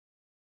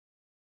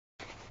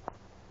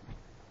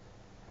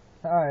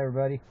Hi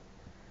everybody,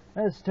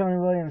 this is Tony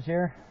Williams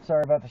here.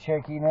 Sorry about the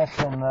shakiness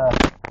and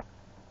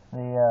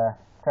the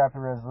crappy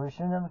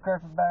resolution and the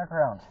crappy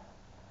background.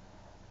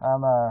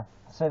 I'm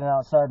sitting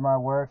outside my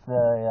work,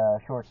 the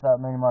shortstop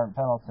Mini Mart in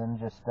Pendleton,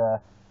 just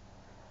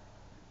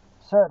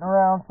sitting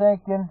around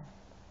thinking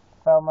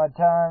about my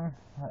time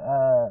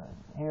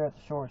here at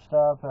the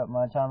shortstop, at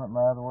my time at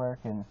my other work,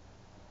 and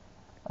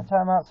my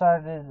time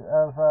outside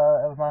of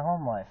my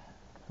home life.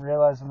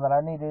 Realizing that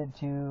I needed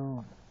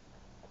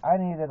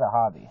a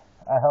hobby,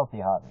 a healthy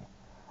hobby.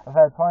 I've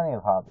had plenty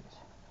of hobbies.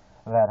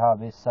 I've had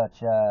hobbies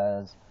such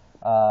as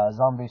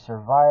zombie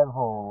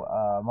survival,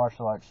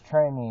 martial arts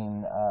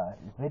training,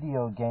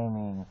 video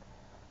gaming,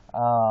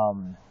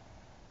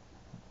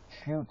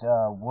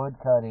 wood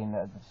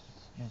cutting,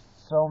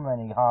 just so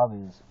many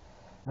hobbies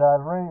that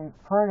I've really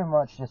pretty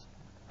much just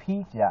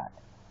peaked at,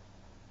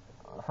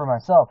 for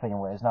myself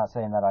anyways. Not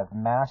saying that I've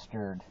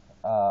mastered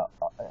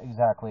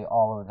exactly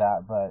all of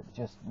that, but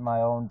just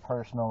my own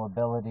personal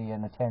ability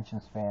and attention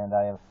span,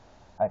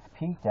 I've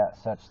peaked at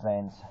such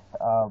things.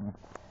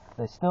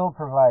 They still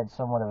provide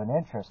somewhat of an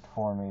interest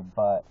for me,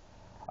 but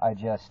I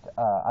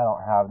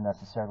don't have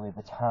necessarily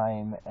the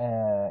time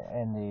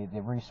and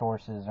the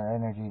resources or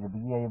energy to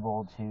be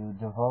able to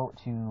devote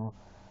to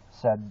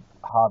said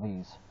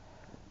hobbies.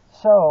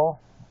 So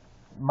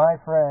my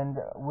friend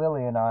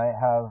Willie and I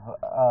have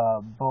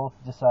both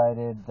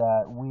decided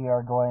that we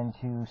are going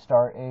to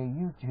start a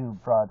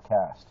YouTube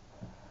broadcast.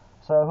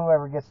 So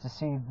whoever gets to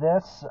see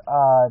this,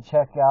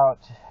 check out,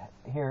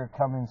 here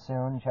coming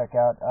soon, check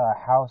out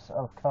House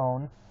of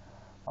Cone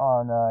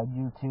on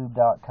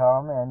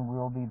youtube.com, and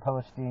we'll be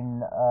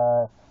posting,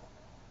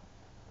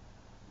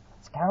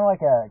 it's kind of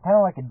like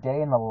a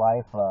day in the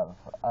life of,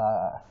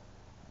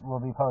 we'll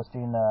be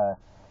posting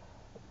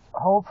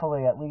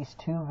hopefully at least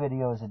 2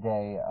 videos a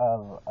day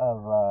of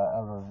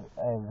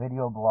a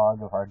video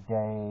blog of our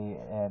day,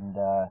 and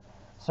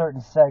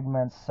certain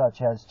segments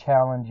such as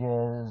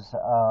challenges,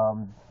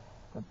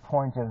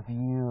 point of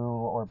view,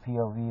 or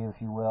POV if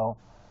you will,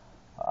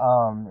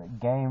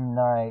 game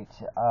night,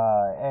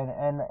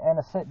 and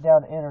a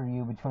sit-down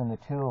interview between the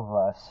two of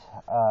us,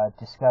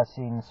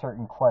 discussing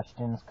certain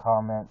questions,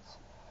 comments,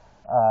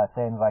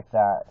 things like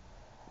that.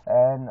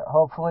 And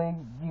hopefully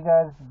you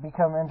guys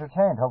become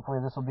entertained. Hopefully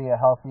this will be a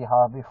healthy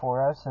hobby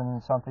for us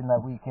and something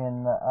that we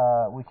can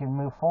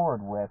move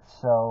forward with.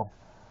 So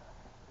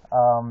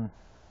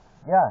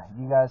yeah,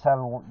 you guys have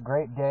a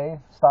great day.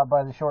 Stop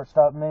by the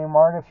Shortstop Mini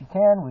Mart if you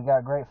can. We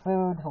got great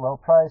food, low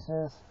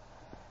prices,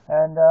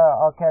 and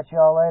I'll catch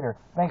y'all later.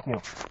 Thank you.